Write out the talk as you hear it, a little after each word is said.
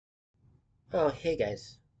Oh, hey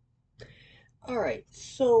guys. Alright,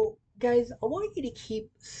 so guys, I want you to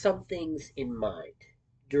keep some things in mind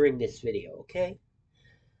during this video, okay?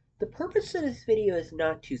 The purpose of this video is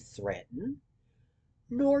not to threaten,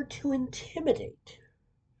 nor to intimidate,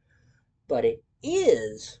 but it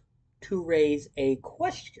is to raise a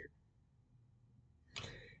question.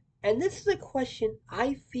 And this is a question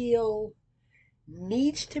I feel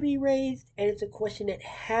needs to be raised, and it's a question that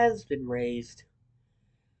has been raised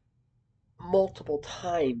multiple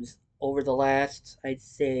times over the last, I'd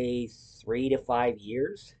say, 3 to 5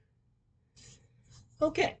 years.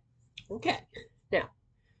 Okay, okay. Now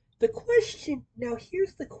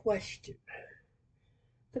here's the question.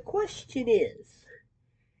 The question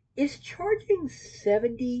is charging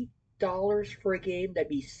 $70 for a game, that'd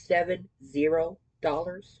be $70,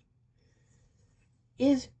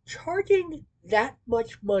 is charging that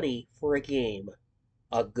much money for a game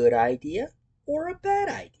a good idea or a bad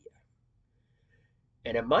idea?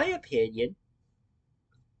 And in my opinion,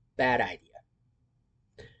 bad idea.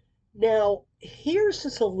 Now, here's the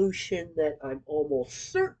solution that I'm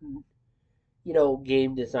almost certain,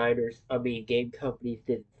 game companies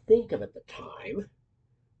didn't think of at the time.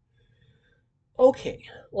 Okay,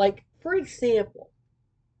 like for example,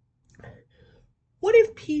 what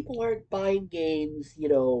if people aren't buying games,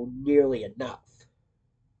 nearly enough?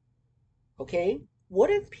 Okay? What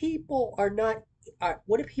if people are not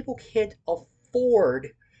what if people can't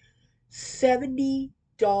afford $70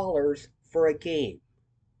 for a game?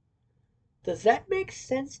 Does that make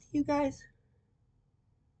sense to you guys?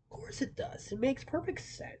 Of course it does. It makes perfect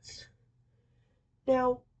sense.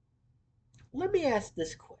 Now, let me ask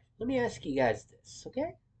this question. Let me ask you guys this,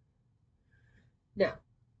 okay? Now,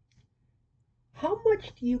 how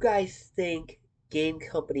much do you guys think game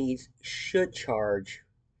companies should charge?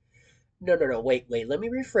 No, no, no, wait. Let me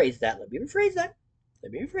rephrase that. Let me rephrase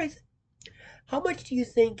it. How much do you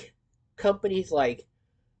think companies like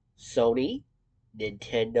Sony,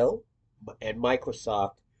 Nintendo, and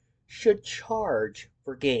Microsoft should charge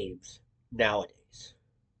for games nowadays?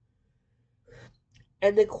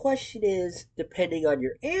 And the question is, depending on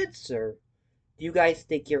your answer, do you guys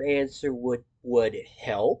think your answer would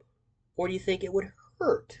help, or do you think it would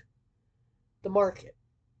hurt the market?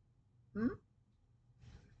 Hmm?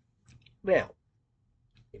 Now,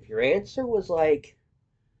 if your answer was like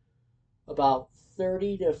about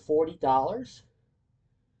 $30 to $40,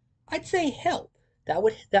 I'd say help.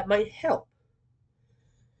 That might help.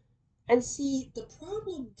 And see, the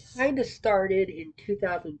problem kind of started in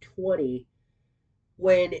 2020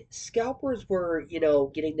 when scalpers were,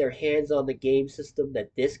 getting their hands on the game system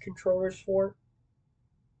that this controller's for.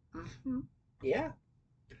 Yeah.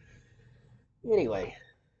 Anyway,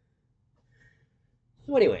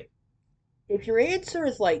 so if your answer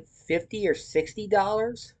is like $50 or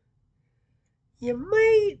 $60, you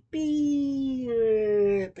might be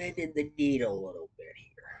bending the needle a little bit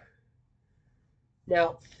here.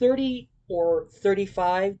 Now, 30 or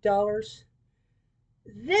 $35,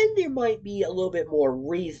 then there might be a little bit more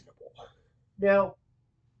reasonable. Now,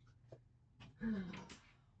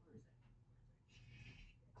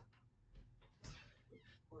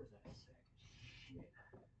 where's that second?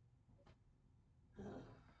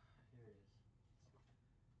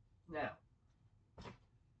 Now,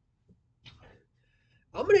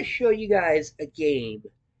 I'm going to show you guys a game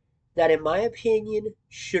that, in my opinion,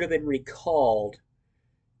 should have been recalled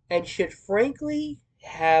and should frankly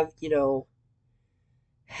have,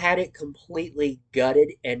 had it completely gutted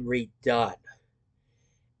and redone.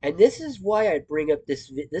 And this is why I bring up this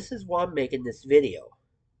is why I'm making this video.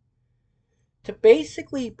 To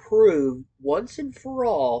basically prove once and for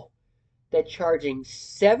all that charging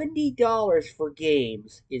 $70 for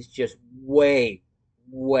games is just way,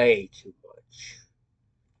 way too much.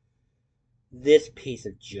 This piece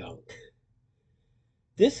of junk.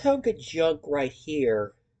 This hunk of junk right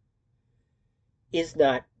here is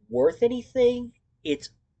not worth anything. It's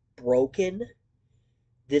broken.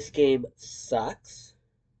 This game sucks.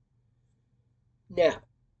 Now,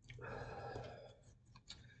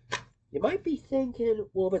 you might be thinking,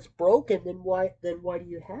 well, if it's broken, then why do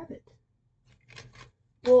you have it?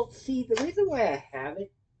 Well, see, the reason why I have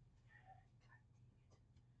it,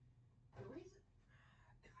 the reason,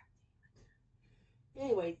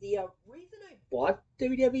 anyway, the reason I bought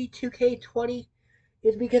WWE 2K20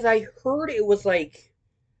 is because I heard it was like,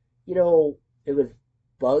 you know, it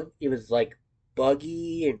was like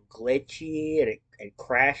buggy and glitchy and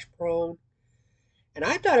crash prone, and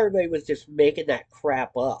I thought everybody was just making that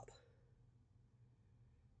crap up.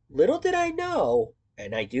 Little did I know,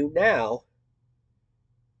 and I do now,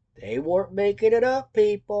 they weren't making it up,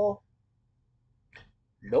 people.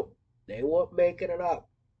 Nope. They weren't making it up.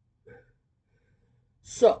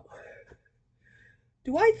 So,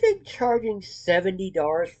 do I think charging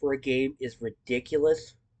 $70 for a game is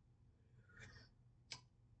ridiculous?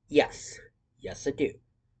 Yes. Yes, I do.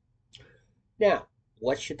 Now,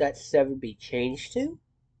 what should that 7 be changed to?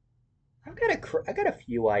 I got a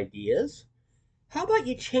few ideas. How about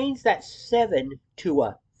you change that 7 to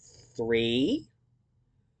a 3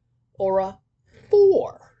 or a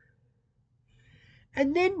 4?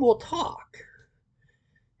 And then we'll talk.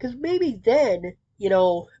 Because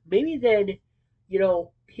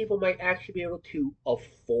people might actually be able to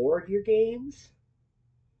afford your games.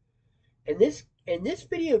 And this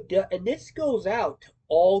goes out to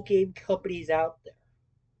all game companies out there.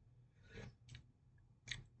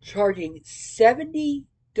 Charging $70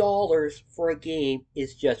 for a game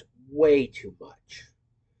is just way too much.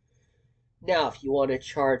 Now, if you want to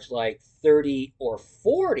charge like 30 or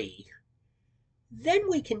 40, then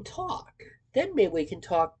we can talk. Then maybe we can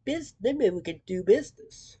talk then maybe we can do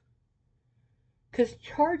business. Cuz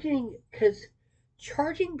charging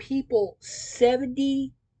people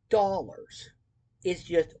 $70 is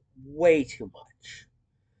just way too much.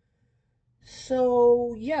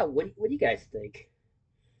 So, yeah, what do you guys think?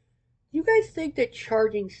 Do you guys think that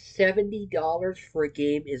charging $70 for a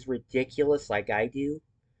game is ridiculous like I do?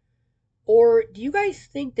 Or do you guys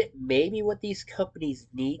think that maybe what these companies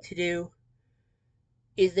need to do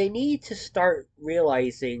is they need to start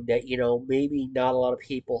realizing that, maybe not a lot of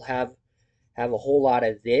people have a whole lot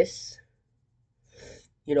of this,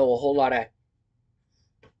 a whole lot of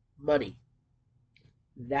money.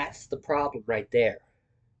 That's the problem right there.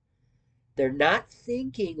 They're not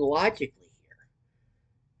thinking logically here.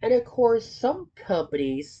 And of course, some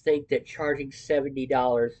companies think that charging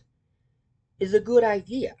 $70 is a good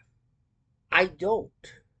idea. I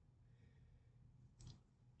don't.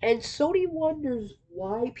 And Sony wonders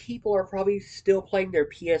why people are probably still playing their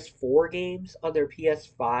PS4 games on their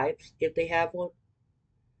PS5s if they have one.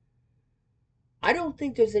 I don't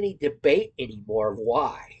think there's any debate anymore of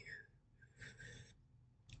why.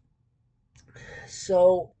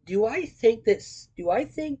 So, do I think that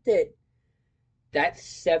that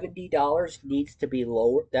 $70 needs to be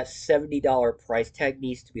lowered? That $70 price tag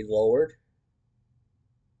needs to be lowered?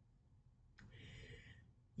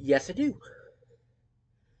 Yes, I do.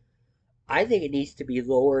 I think it needs to be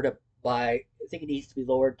lowered I think it needs to be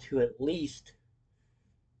lowered to at least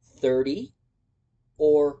 30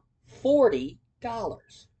 or $40.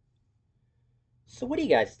 So what do you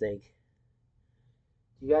guys think?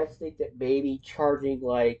 Do you guys think that maybe charging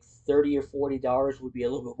like 30 or $40 would be a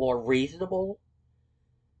little bit more reasonable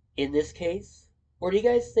in this case? Or do you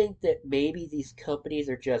guys think that maybe these companies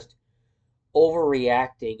are just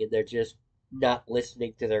overreacting and they're just not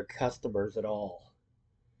listening to their customers at all?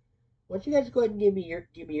 Why don't you guys go ahead and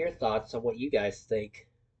give me your thoughts on what you guys think?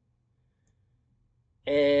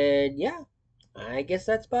 And yeah, I guess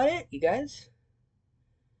that's about it, you guys.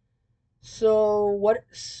 So what?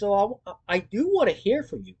 I do want to hear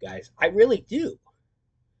from you guys. I really do.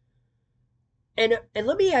 And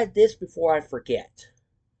let me add this before I forget.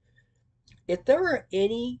 If there are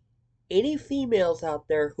any females out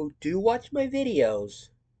there who do watch my videos,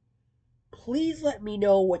 please let me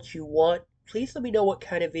know what you want. Please let me know what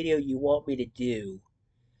kind of video you want me to do,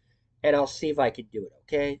 and I'll see if I can do it.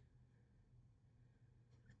 Okay?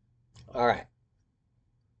 All right.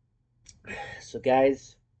 So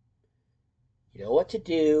guys, you know what to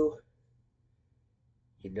do.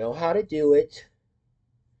 You know how to do it.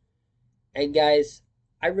 And guys,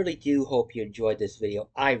 I really do hope you enjoyed this video.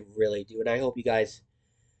 I really do. And I hope you guys,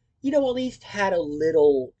 at least had a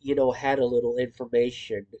little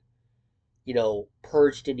information,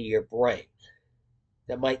 purged into your brain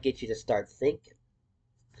that might get you to start thinking.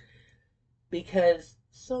 Because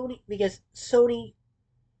Sony,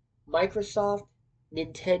 Microsoft,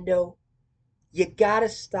 Nintendo, you gotta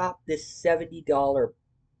stop this $70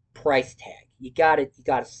 price tag. You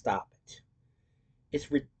gotta stop it.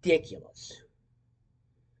 It's ridiculous.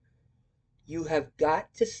 You have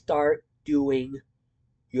got to start doing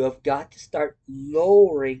You have got to start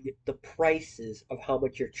lowering the prices of how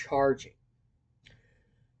much you're charging.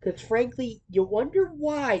 Because frankly, you wonder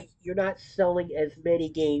why you're not selling as many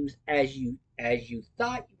games as you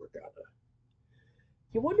thought you were gonna.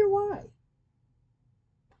 You wonder why.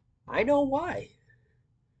 I know why.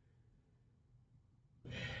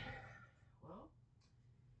 Well,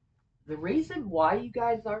 the reason why you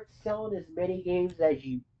guys aren't selling as many games as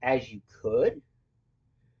you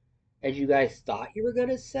guys thought you were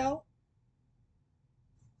gonna sell,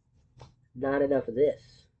 not enough of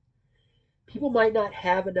this. People might not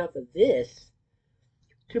have enough of this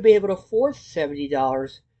to be able to afford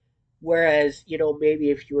 $70 Whereas, maybe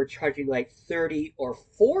if you were charging like $30 or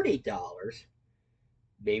 $40,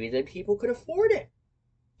 maybe then people could afford it.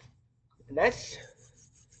 And guys,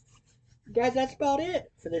 that's about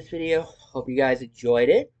it for this video. Hope you guys enjoyed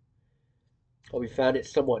it. Hope you found it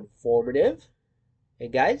somewhat informative.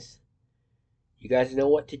 And guys, you guys know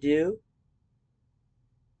what to do.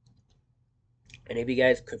 And if you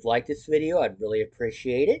guys could like this video, I'd really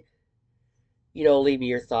appreciate it. Leave me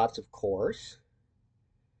your thoughts, of course.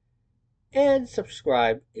 And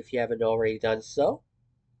subscribe if you haven't already done so.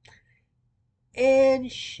 And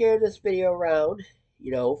share this video around,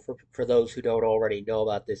 for those who don't already know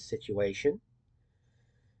about this situation.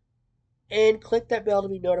 And click that bell to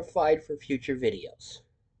be notified for future videos.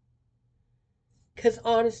 Because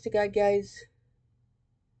honest to God, guys,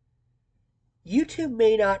 YouTube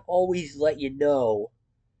may not always let you know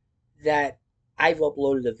that I've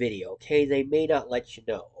uploaded a video, okay? They may not let you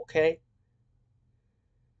know, okay?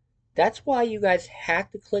 That's why you guys have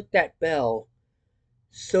to click that bell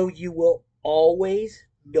so you will always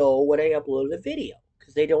know when I upload a video,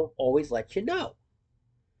 because they don't always let you know.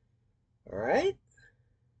 Alright?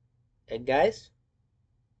 And guys,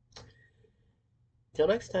 till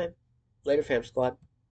next time, later fam squad.